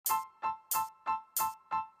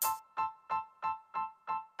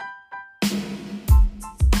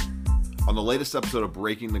On the latest episode of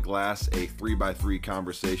Breaking the Glass, a 3x3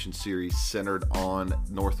 conversation series centered on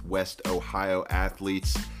Northwest Ohio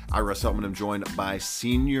athletes, I, Russ Heltman, am joined by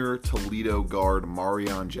senior Toledo guard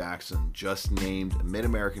Marreon Jackson, just named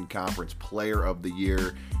Mid-American Conference Player of the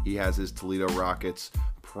Year. He has his Toledo Rockets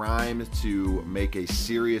primed to make a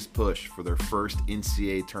serious push for their first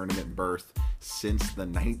NCAA tournament berth since the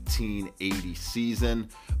 1980 season.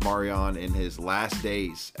 Marreon, in his last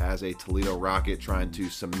days as a Toledo Rocket, trying to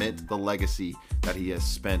cement the legacy that he has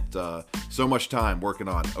spent so much time working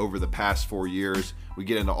on over the past 4 years. We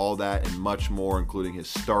get into all that and much more, including his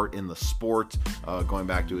start in the sport, going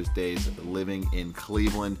back to his days living in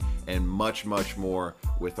Cleveland, and much, much more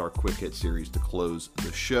with our Quick Hit series to close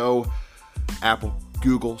the show. Apple,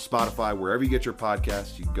 Google, Spotify, wherever you get your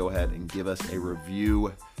podcasts, you can go ahead and give us a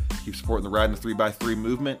review. Keep supporting the Riding the 3x3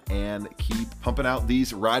 movement and keep pumping out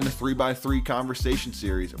these Riding the 3x3 conversation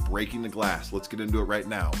series, Breaking the Glass. Let's get into it right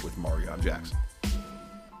now with Marreon Jackson.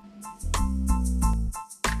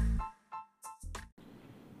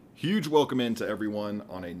 Huge welcome in to everyone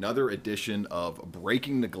on another edition of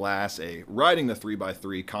Breaking the Glass, a Riding the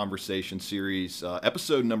 3x3 conversation series,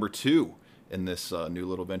 episode number 2. In this new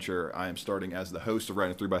little venture, I am starting as the host of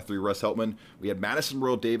Riding 3x3, Russ Heltman. We had Madison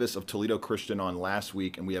Royal Davis of Toledo Christian on last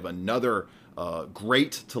week, and we have another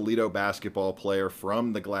great Toledo basketball player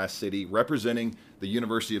from the Glass City, representing the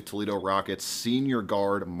University of Toledo Rockets, senior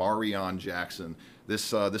guard Marreon Jackson. This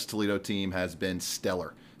Toledo team has been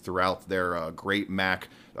stellar throughout their great MAC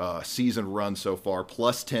season run so far.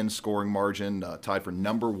 Plus 10 scoring margin, tied for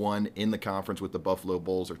number 1 in the conference with the Buffalo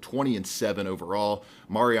Bulls, are 20-7 overall.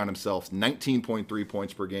 Marreon himself, 19.3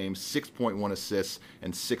 points per game, 6.1 assists,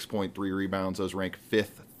 and 6.3 rebounds. Those rank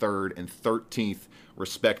 5th, 3rd, and 13th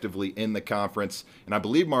respectively in the conference. And I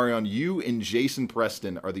believe, Marreon, you and Jason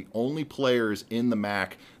Preston are the only players in the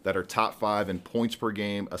MAC that are top 5 in points per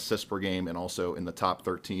game, assists per game, and also in the top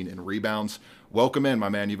 13 in rebounds. Welcome in, my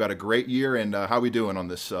man. You've had a great year, and how are we doing on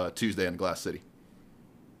this Tuesday in Glass City?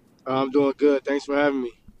 I'm doing good. Thanks for having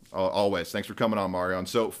me. Always. Thanks for coming on, Marreon.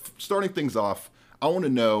 So starting things off, I want to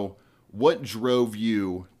know what drove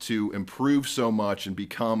you to improve so much and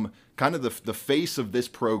become kind of the face of this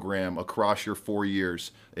program across your 4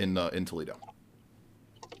 years in Toledo.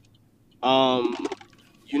 I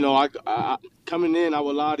coming in, I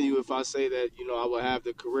would lie to you if I say that, I would have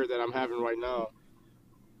the career that I'm having right now.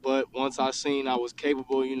 But once I seen I was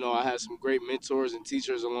capable, I had some great mentors and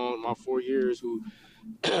teachers along my 4 years who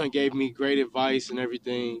gave me great advice and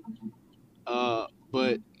everything.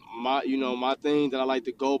 But my thing that I like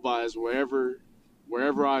to go by is wherever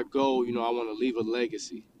I go, I want to leave a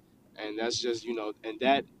legacy. And that's just, and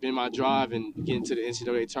that been my drive in getting to the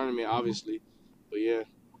NCAA tournament, obviously. But yeah.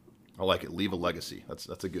 I like it. Leave a legacy. That's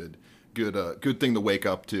a good thing to wake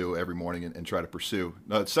up to every morning and try to pursue.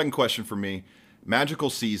 Second question for me. Magical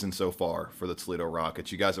season so far for the Toledo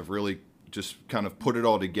Rockets. You guys have really just kind of put it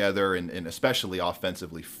all together, and especially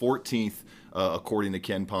offensively. 14th, according to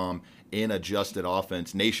Ken Palm, in adjusted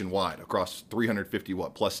offense nationwide across 350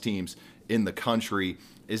 plus teams in the country.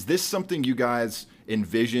 Is this something you guys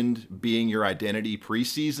envisioned being your identity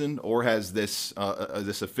preseason, or has this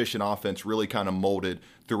efficient offense really kind of molded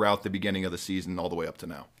throughout the beginning of the season all the way up to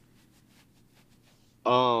now?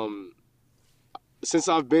 Since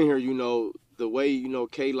I've been here, the way,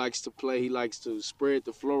 K likes to play, he likes to spread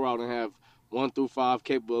the floor out and have 1 through 5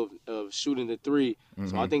 capable of shooting the 3. Mm-hmm.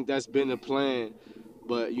 So I think that's been the plan.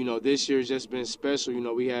 But, this year's just been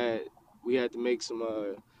special. We had to make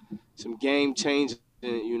some game changes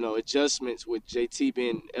and, adjustments with JT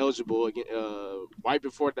being eligible again, right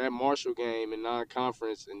before that Marshall game in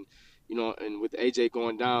non-conference. And, and with AJ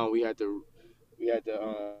going down, we had to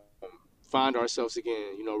find ourselves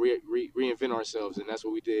again, reinvent ourselves. And that's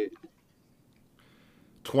what we did.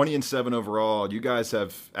 20-7 overall. You guys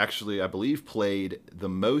have actually, I believe, played the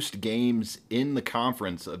most games in the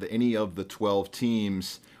conference of any of the 12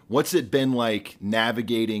 teams. What's it been like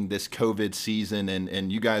navigating this COVID season?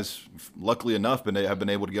 And you guys, luckily enough, have been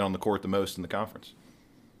able to get on the court the most in the conference.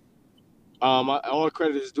 All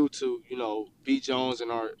credit is due to, B. Jones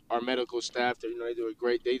and our medical staff. They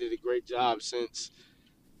did a great job since,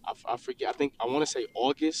 I forget, I want to say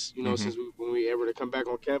August, mm-hmm. Since when we were able to come back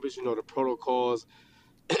on campus, the protocols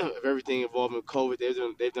of everything involving COVID,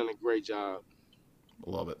 they've done a great job.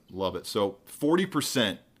 Love it. So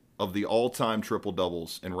 40% of the all-time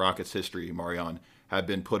triple-doubles in Rockets history, Marreon, have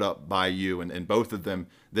been put up by you, and both of them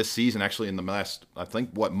this season, actually in the last, I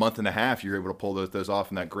think, month and a half, you're able to pull those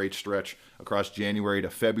off in that great stretch across January to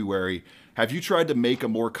February. Have you tried to make a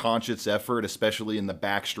more conscious effort, especially in the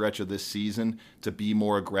back stretch of this season, to be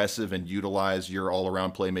more aggressive and utilize your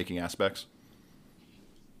all-around playmaking aspects?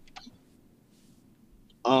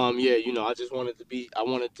 Yeah, I just I wanted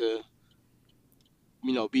to,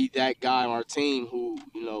 be that guy on our team who,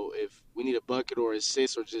 if we need a bucket or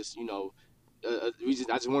assist or just, I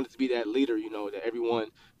just wanted to be that leader, that everyone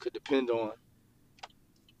could depend on.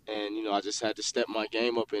 And, I just had to step my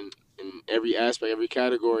game up in every aspect, every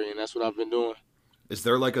category, and that's what I've been doing. Is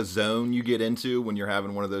there like a zone you get into when you're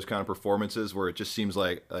having one of those kind of performances where it just seems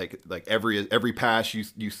like every pass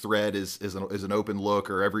you thread is an open look,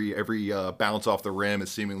 or every bounce off the rim is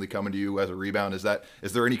seemingly coming to you as a rebound? Is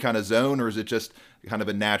there any kind of zone, or is it just kind of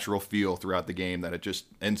a natural feel throughout the game that it just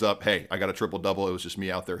ends up, hey, I got a triple double, it was just me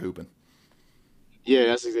out there hooping?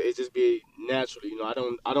 Yeah, it just be naturally, I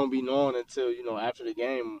don't be knowing until, after the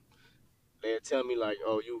game they tell me like,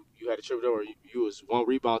 oh, you had a triple double, or you was one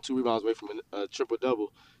rebound, two rebounds away from a triple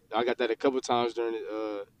double. I got that a couple times during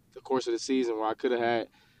the course of the season where I could have had.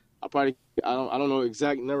 I don't know the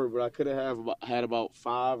exact number, but I could have had about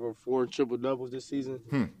 5 or 4 triple doubles this season.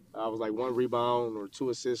 Hmm. I was like one rebound or 2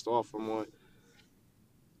 assists off from one.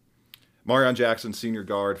 Marreon Jackson, senior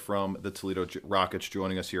guard from the Toledo Rockets,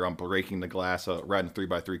 joining us here on Breaking the Glass, a riding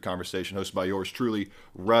 3x3 conversation hosted by yours truly,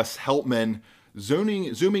 Russ Heltman.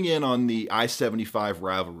 Zooming in on the I-75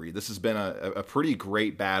 rivalry, this has been a pretty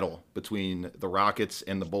great battle between the Rockets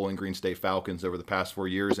and the Bowling Green State Falcons over the past 4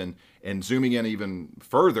 years. And zooming in even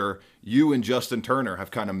further, you and Justin Turner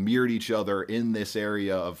have kind of mirrored each other in this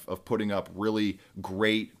area of putting up really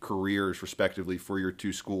great careers, respectively, for your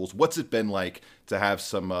two schools. What's it been like to have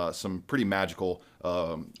some pretty magical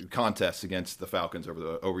contests against the Falcons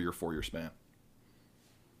over your 4 year span?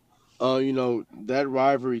 That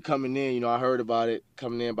rivalry coming in, I heard about it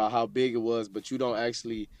coming in about how big it was, but you don't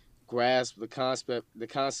actually grasp the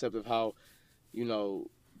concept of how, you know,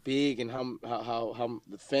 big and how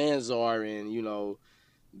the fans are, and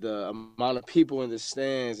the amount of people in the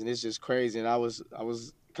stands, and it's just crazy. And I was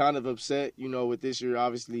kind of upset, with this year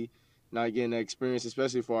obviously not getting that experience,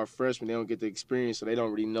 especially for our freshmen. They don't get the experience, so they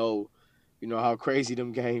don't really know, how crazy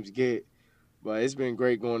them games get. But it's been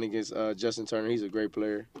great going against Justin Turner. He's a great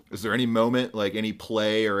player. Is there any moment, like any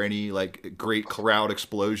play or any like great crowd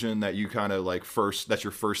explosion that you kind of like that's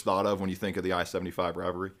your first thought of when you think of the I-75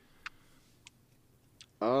 rivalry?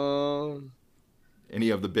 Um, Any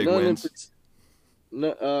of the big none in wins? part-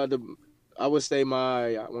 no, the I would say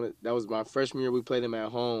that was my freshman year. We played them at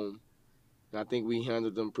home, and I think we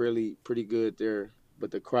handled them pretty good there.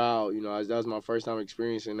 But the crowd, that was my first time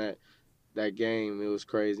experiencing that game. It was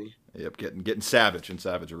crazy. Yep, getting savage in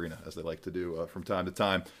Savage Arena, as they like to do from time to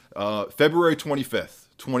time. February 25th,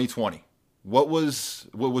 2020. What was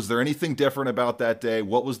there anything different about that day?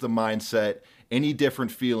 What was the mindset? Any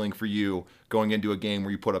different feeling for you going into a game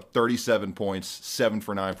where you put up 37 points, 7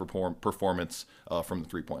 for 9 for performance from the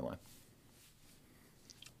 3 point line?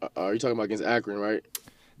 Are you talking about against Akron, right?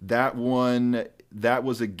 That one, that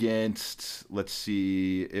was against. Let's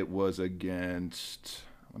see, it was against.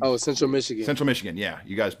 Let me Oh, Central see. Michigan. Central Michigan. Yeah,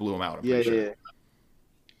 you guys blew them out. I'm Yeah, pretty sure. yeah.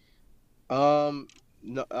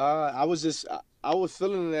 No, I was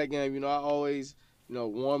feeling in that game. I always,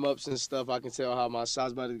 warm ups and stuff. I can tell how my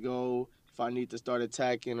shots about to go if I need to start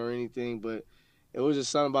attacking or anything. But it was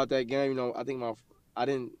just something about that game. I think I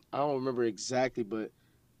don't remember exactly, but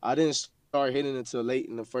I didn't start hitting until late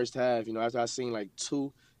in the first half. After I seen like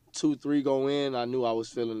two, three go in, I knew I was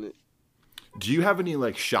feeling it. Do you have any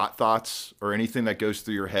like shot thoughts or anything that goes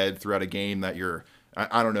through your head throughout a game that you're,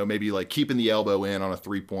 I don't know, maybe like keeping the elbow in on a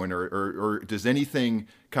 3 pointer, or does anything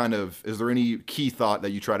kind of, is there any key thought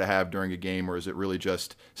that you try to have during a game, or is it really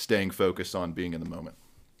just staying focused on being in the moment?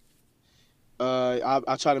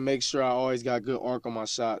 I try to make sure I always got good arc on my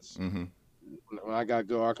shots. Hmm. When I got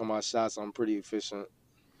good arc on my shots, I'm pretty efficient.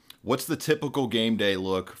 What's the typical game day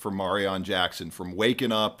look for Marreon Jackson from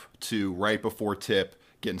waking up to right before tip,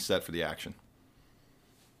 getting set for the action?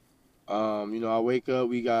 I wake up.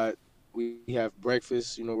 We have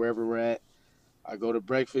breakfast. Wherever we're at, I go to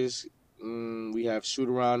breakfast. We have shoot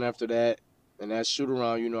around after that, and that shoot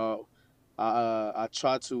around, I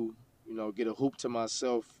try to, get a hoop to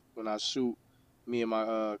myself when I shoot. Me and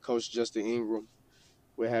my coach Justin Ingram.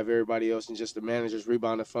 We have everybody else and just the managers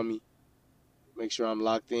rebounding for me. Make sure I'm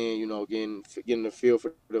locked in. Getting the feel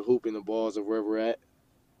for the hoop and the balls of wherever we're at.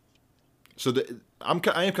 So I am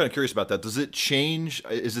kind of curious about that. Does it change?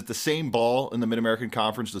 Is it the same ball in the Mid American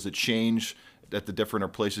Conference? Does it change at the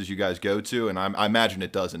different places you guys go to? And I imagine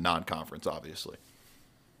it does in non-conference, obviously.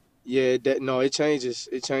 Yeah, no, it changes.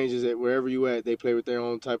 It changes it wherever you at. They play with their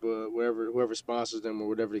own type of whoever sponsors them or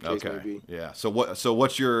whatever the case may Okay, be. yeah. So what? So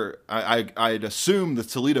what's your? I'd assume the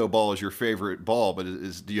Toledo ball is your favorite ball, but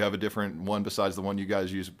do you have a different one besides the one you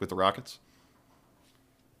guys use with the Rockets?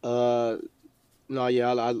 Uh, No,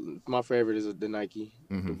 yeah, my favorite is the Nike,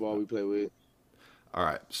 the Hmm. ball we play with. All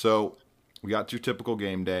right. So we got your typical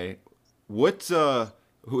game day. What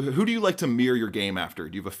who do you like to mirror your game after?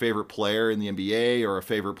 Do you have a favorite player in the NBA or a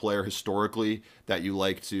favorite player historically that you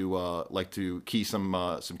like to key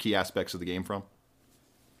some key aspects of the game from?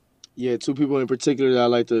 Yeah, two people in particular that I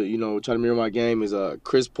like to, try to mirror my game is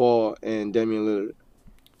Chris Paul and Damian Lillard.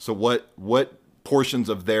 So what portions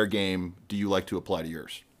of their game do you like to apply to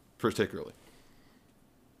yours, particularly?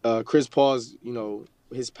 Chris Paul's,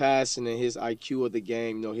 his passing and his IQ of the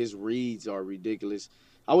game, his reads are ridiculous.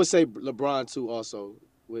 I would say LeBron too, also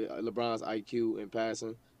with LeBron's IQ and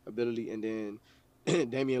passing ability, and then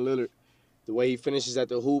Damian Lillard, the way he finishes at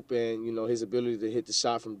the hoop, and his ability to hit the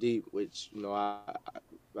shot from deep, which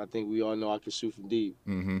I think we all know I can shoot from deep.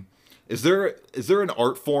 Hmm. Is there an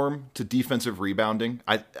art form to defensive rebounding?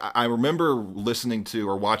 I remember listening to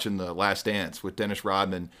or watching The Last Dance with Dennis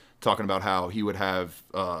Rodman talking about how he would have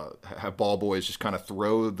ball boys just kind of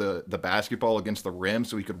throw the basketball against the rim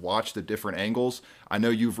so he could watch the different angles. I know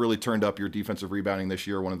you've really turned up your defensive rebounding this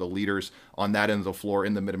year, one of the leaders on that end of the floor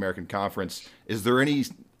in the Mid American Conference. Is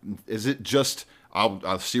it just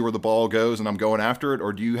I'll see where the ball goes and I'm going after it,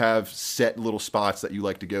 or do you have set little spots that you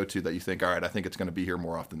like to go to that you think, all right, I think it's going to be here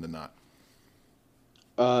more often than not?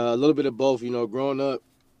 A little bit of both. Growing up,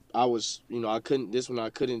 I was, I couldn't. This one I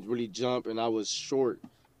couldn't really jump, and I was short.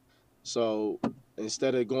 So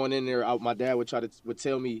instead of going in there, my dad would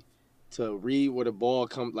tell me to read where the ball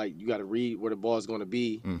come. Like you got to read where the ball is going to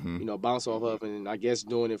be. Mm-hmm. Bounce off of, and I guess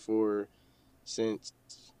doing it for since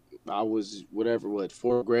I was whatever what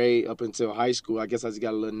fourth grade up until high school. I guess I just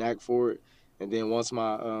got a little knack for it, and then once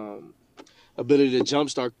my ability to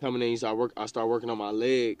jump start coming in, I start working on my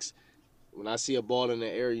legs. When I see a ball in the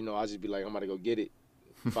air, I just be like, I'm about to go get it.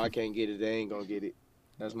 If I can't get it, they ain't gonna get it.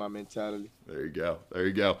 That's my mentality. There you go. There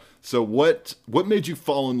you go. So what made you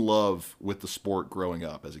fall in love with the sport growing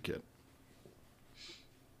up as a kid?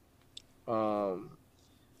 Um,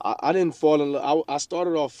 I didn't fall in love. I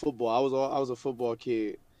started off football. I was a football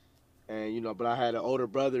kid, and but I had an older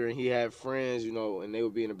brother, and he had friends, and they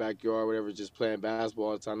would be in the backyard, or whatever, just playing basketball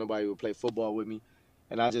all the time. Nobody would play football with me,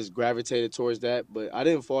 and I just gravitated towards that. But I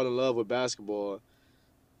didn't fall in love with basketball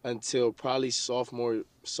until probably sophomore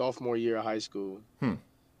year of high school. Hmm.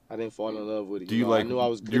 I didn't fall in love with it. Do you I like? knew I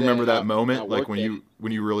was Do you good at it, remember and that I moment, like worked at it.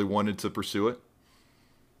 when you really wanted to pursue it?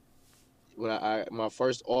 When my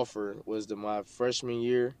first offer was my freshman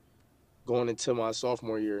year, going into my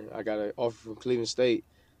sophomore year. I got an offer from Cleveland State,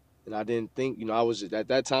 and I didn't think, I was just, at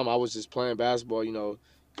that time I was just playing basketball,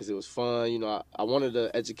 because it was fun. I wanted the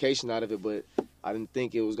education out of it, but I didn't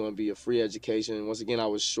think it was going to be a free education. Once again, I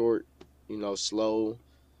was short, slow,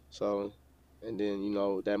 so. And then,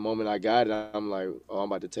 that moment I got it, I'm like, oh,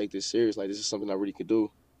 I'm about to take this serious. Like, this is something I really could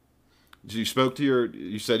do. You spoke to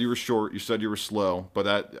you said you were short, you said you were slow, but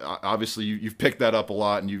that obviously you've picked that up a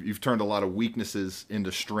lot, and you've turned a lot of weaknesses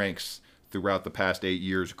into strengths throughout the past 8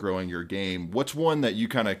 years growing your game. What's one that you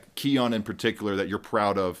kind of key on in particular that you're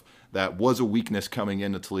proud of that was a weakness coming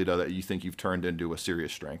into Toledo that you think you've turned into a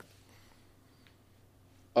serious strength?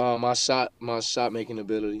 My shot making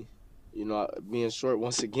ability. Being short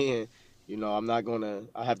once again.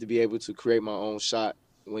 I have to be able to create my own shot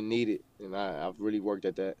when needed, and I've really worked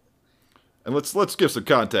at that. And let's give some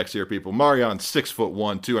context here, people. Marreon's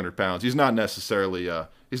 6'1", 200 pounds. He's not necessarily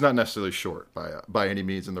short by any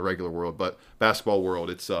means in the regular world, but basketball world,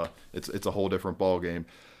 it's a whole different ball game.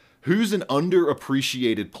 Who's an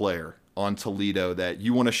underappreciated player on Toledo that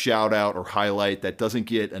you want to shout out or highlight that doesn't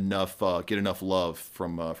get enough love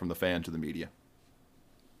from the fans or the media?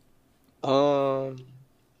 Um,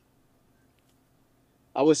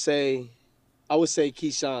 I would say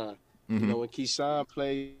Keyshawn. Mm-hmm. When Keyshawn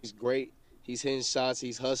plays great, he's hitting shots,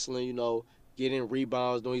 he's hustling. Getting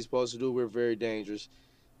rebounds, doing what he's supposed to do. We're very dangerous,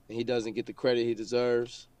 and he doesn't get the credit he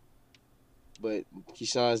deserves. But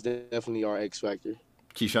Keyshawn's definitely our X factor.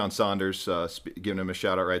 Keyshawn Saunders, giving him a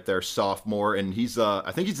shout out right there, sophomore, and he's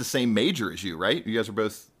I think he's the same major as you, right? You guys are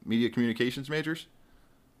both media communications majors.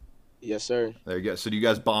 Yes, sir. There you go. So do you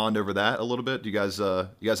guys bond over that a little bit? Do you guys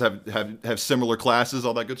have similar classes,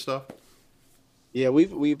 all that good stuff? Yeah,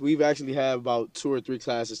 we've actually had about 2 or 3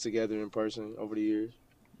 classes together in person over the years.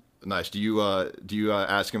 Nice. Do you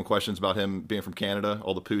ask him questions about him being from Canada,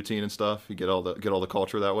 all the poutine and stuff? You get all the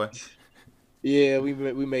culture that way. Yeah, we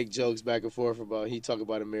make jokes back and forth about he talk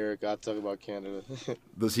about America, I talk about Canada.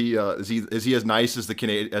 Does he is he as nice as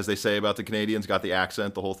as they say about the Canadians? Got the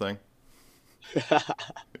accent, the whole thing.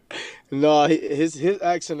 No, his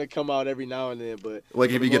accent will come out every now and then, but Like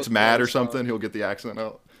for if the he gets most part, mad or it's something, he'll get the accent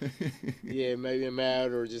out. yeah, maybe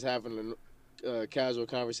mad or just having a casual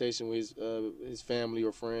conversation with his family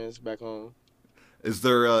or friends back home. Is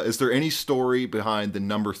there any story behind the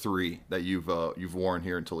number 3 that you've worn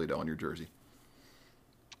here in Toledo on your jersey?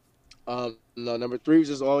 No, number three has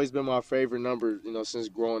just always been my favorite number. Since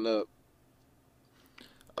growing up.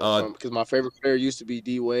 Uh, From because my favorite player used to be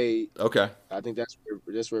D Wade. okay, I think that's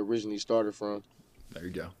where it originally started from. there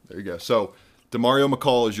you go, there you go. So, Demario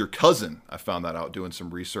McCall is your cousin. I found that out doing some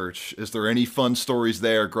research. Is there any fun stories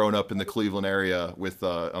there growing up in the Cleveland area with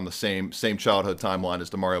on the same childhood timeline as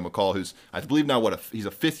Demario McCall, who's I believe now he's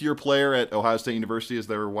a 5th-year player at Ohio State University as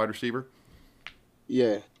their wide receiver?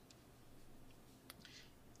 Yeah.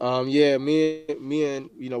 Yeah. Me and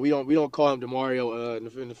we don't call him Demario.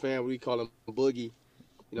 In the family we call him Boogie.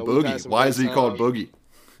 We've had Boogie. some Why is great he called times. Boogie?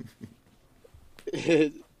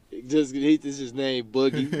 This is his name,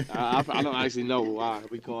 Boogie. I don't actually know why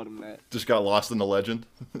we called him that. Just got lost in the legend.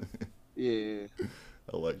 Yeah.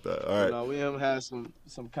 I like that. All right. We have had some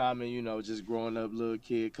common, just growing up little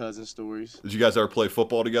kid cousin stories. Did you guys ever play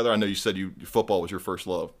football together? I know you said football was your first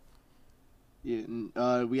love.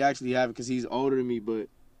 Yeah, we actually have it because he's older than me, but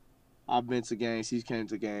I've been to games. He's came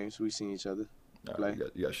to games. We've seen each other All right, play.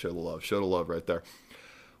 you got to show the love. Show the love right there.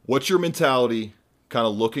 What's your mentality kind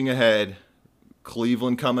of looking ahead?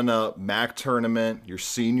 Cleveland coming up, MAC tournament, your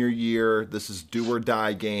senior year. This is do or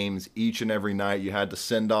die games each and every night. You had to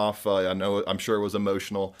send off, I'm sure it was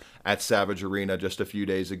emotional at Savage Arena just a few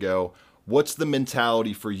days ago. What's the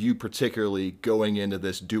mentality for you particularly going into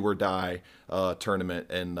this do or die tournament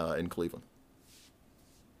in Cleveland?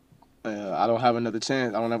 I don't have another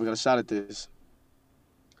chance. I don't ever got a shot at this.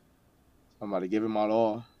 I'm about to give him my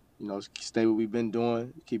all. Stay what we've been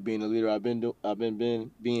doing. Keep being the leader I've been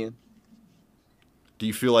being. Do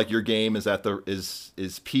you feel like your game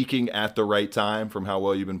is peaking at the right time from how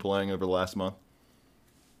well you've been playing over the last month?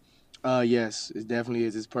 Yes, it definitely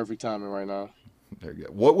is. It's perfect timing right now. There you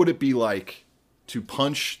go. What would it be like to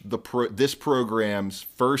punch this program's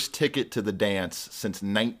first ticket to the dance since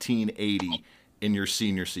 1980 in your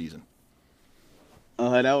senior season?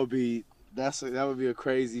 That would be a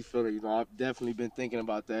crazy feeling. I've definitely been thinking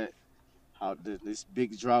about that. How this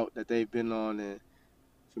big drought that they've been on, and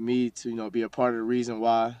for me to be a part of the reason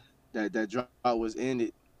why that drought was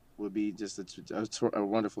ended would be just a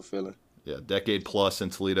wonderful feeling. Yeah, decade plus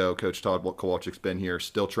in Toledo. Coach Todd Kowalczyk's been here,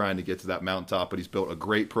 still trying to get to that mountaintop, but he's built a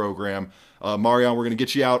great program. Marreon, we're going to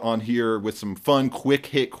get you out on here with some fun, quick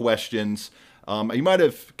hit questions. You might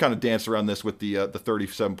have kind of danced around this with the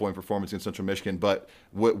 37-point performance in Central Michigan, but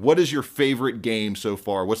what is your favorite game so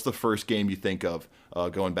far? What's the first game you think of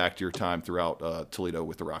going back to your time throughout Toledo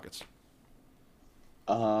with the Rockets?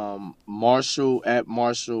 Marshall at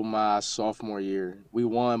Marshall my sophomore year. We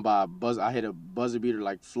won by a buzzer. I hit a buzzer beater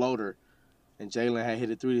like floater, and Jalen had hit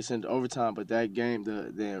a three to send to overtime. But that game, the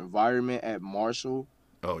environment at Marshall,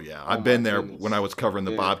 Oh yeah, oh I've my been there when I goodness, was covering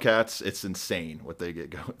the yeah, Bobcats. It's insane what they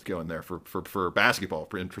get going there for basketball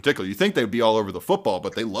in particular. You think they'd be all over the football,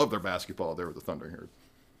 but they love their basketball there with the Thundering Herd.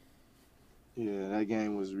 yeah, that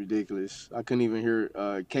game was ridiculous. I couldn't even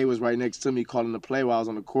hear. Kay was right next to me calling the play while I was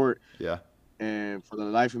on the court, Yeah, and for the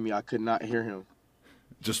life of me, I could not hear him.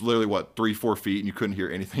 just literally 3-4 feet, and you couldn't hear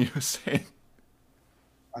anything he was saying.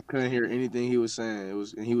 I couldn't hear anything he was saying.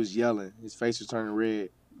 And he was yelling. His face was turning red.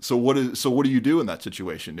 So what do you do in that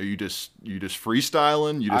situation? Are you just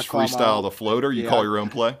freestyling? You I just called my freestyle own. the floater? You Yeah, call your own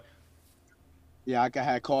play?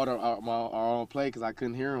 had called our own play because I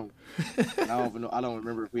couldn't hear him, and I don't even know. I don't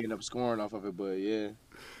remember if we ended up scoring off of it, but yeah.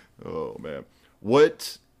 Oh man,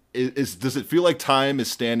 what does it feel like time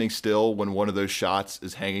is standing still when one of those shots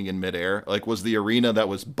is hanging in midair? Like was the arena that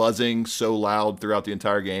was buzzing so loud throughout the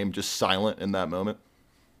entire game just silent in that moment?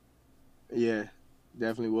 Yeah,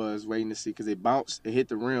 definitely was waiting to see because it bounced. It hit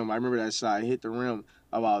the rim. I remember that shot. It hit the rim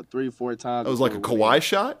about 3, 4 times That was like before a it went in. Kawhi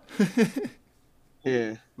shot.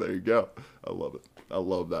 Yeah. There you go. I love it. I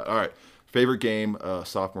love that. All right. Favorite game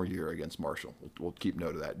sophomore year against Marshall. We'll keep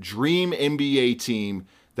note of that. Dream NBA team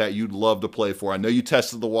that you'd love to play for. I know you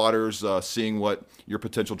tested the waters, seeing what your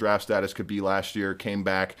potential draft status could be last year, came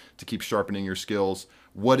back to keep sharpening your skills.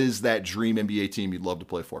 What is that dream NBA team you'd love to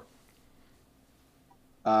play for?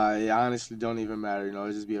 It honestly don't even matter.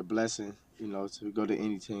 It'd just be a blessing. To go to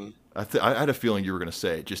any team. I had a feeling you were going to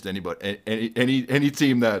say just anybody, any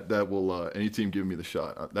team that will any team giving me the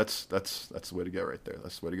shot. That's the way to go right there.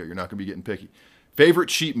 That's the way to go. You're not going to be getting picky. Favorite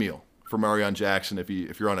cheat meal for Marreon Jackson?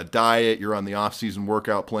 If you're on a diet, you're on the off season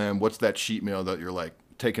workout plan. What's that cheat meal that you're like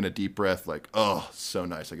taking a deep breath, like oh so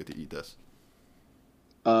nice I get to eat this?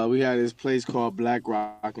 We had this place called Black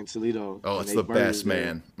Rock in Toledo, Oh, and it's they the burgers best, there.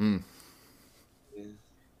 man. Mm. Yeah.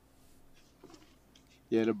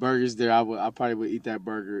 Yeah, the burgers there. I probably would eat that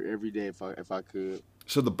burger every day if I could.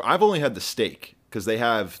 So I've only had the steak because they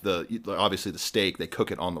have obviously the steak. They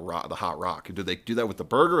cook it on the hot rock. Do they do that with the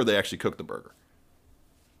burger, or they actually cook the burger?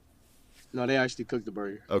 No, they actually cook the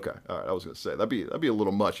burger. Okay, all right. I was gonna say that'd be a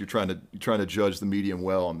little much. You're trying to judge the medium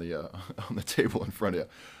well on the on the table in front of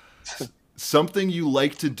you. Something you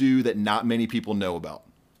like to do that not many people know about.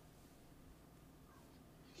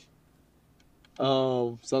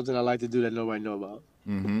 Something I like to do that nobody know about.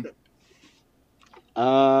 Mm-hmm.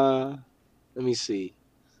 Uh, Let me see.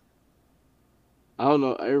 I don't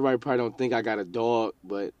know. Everybody probably don't think I got a dog,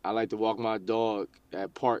 but I like to walk my dog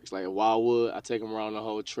at parks like at Wildwood. I take him around the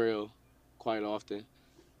whole trail quite often.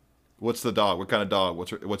 What's the dog? What kind of dog?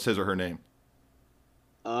 What's his or her name?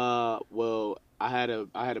 Well, I had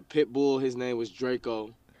a pit bull. His name was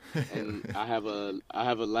Draco, and I have a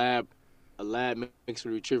lab mixed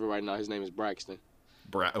with retriever right now. His name is Braxton.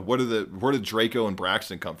 Where did Draco and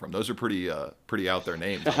Braxton come from? Those are pretty out there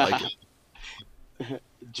names. I like it.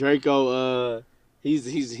 Draco,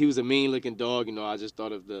 he was a mean looking dog. I just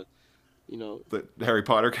thought of you know, The Harry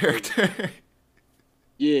Potter character.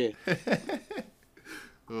 yeah.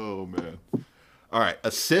 Oh man. All right,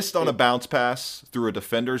 assist on a bounce pass through a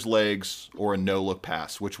defender's legs or a no look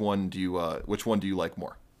pass. Which one do you like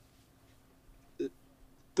more?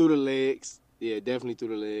 Through the legs. Yeah, definitely through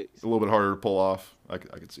the legs. A little bit harder to pull off. I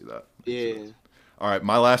can see that. Yeah. All right,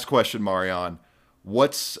 my last question, Marreon.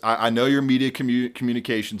 I know you're media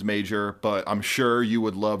communications major, but I'm sure you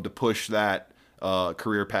would love to push that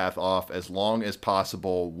career path off as long as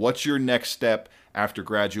possible. What's your next step after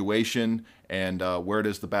graduation, and where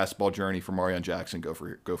does the basketball journey for Marreon Jackson go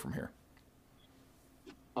from here?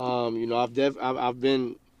 I've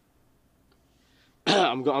been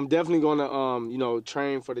I'm definitely going to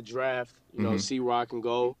train for the draft, Hmm. see where I can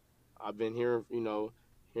go. I've been hearing,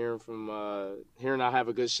 hearing from hearing I have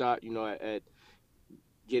a good shot, at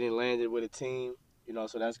getting landed with a team,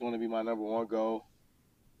 so that's going to be my number one goal.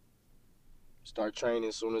 Start training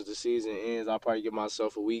as soon as the season ends. I'll probably give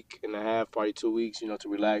myself a week and a half, probably 2 weeks, to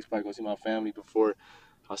relax, probably go see my family before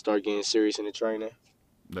I start getting serious in the training.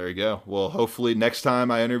 There you go. Well, hopefully next time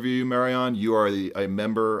I interview you, Marion, you are a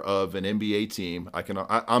member of an NBA team.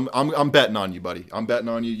 I'm betting on you, buddy. I'm betting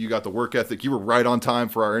on you. You got the work ethic. You were right on time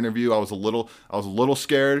for our interview. I was a little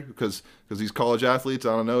scared because these college athletes,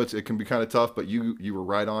 I don't know, it can be kind of tough, but you were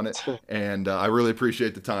right on it. And I really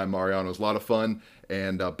appreciate the time, Marion. It was a lot of fun.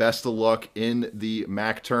 And best of luck in the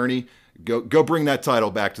MAC tourney. Go bring that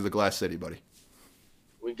title back to the Glass City, buddy.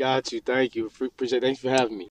 We got you. Thank you. Appreciate it. Thanks for having me.